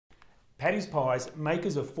Paddy's Pies,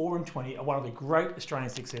 makers of 4 and 20, are one of the great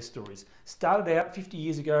Australian success stories. Started out 50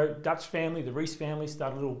 years ago, Dutch family, the Reese family,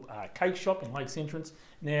 started a little cake shop in Lakes Entrance,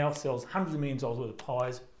 now sells hundreds of millions of dollars worth of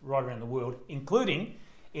pies right around the world, including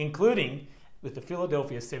with the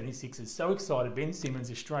Philadelphia 76ers. So excited, Ben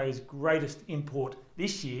Simmons, Australia's greatest import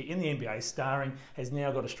this year in the NBA, starring, has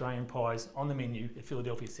now got Australian pies on the menu at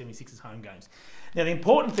Philadelphia 76ers home games. Now the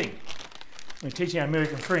important thing when teaching our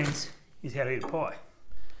American friends is how to eat a pie.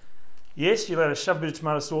 Yes, you're allowed to shove a bit of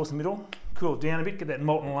tomato sauce in the middle, cool it down a bit, get that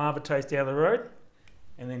molten lava taste out of the road,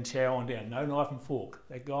 and then chow on down. No knife and fork.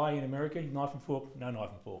 That guy in America, knife and fork, no knife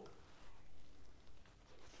and fork.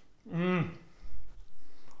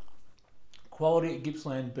 Quality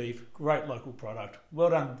Gippsland beef, great local product. Well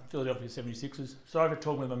done, Philadelphia 76ers. Sorry for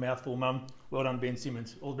talking with a mouthful, Mum. Well done, Ben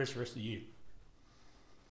Simmons. All the best for the rest of the year.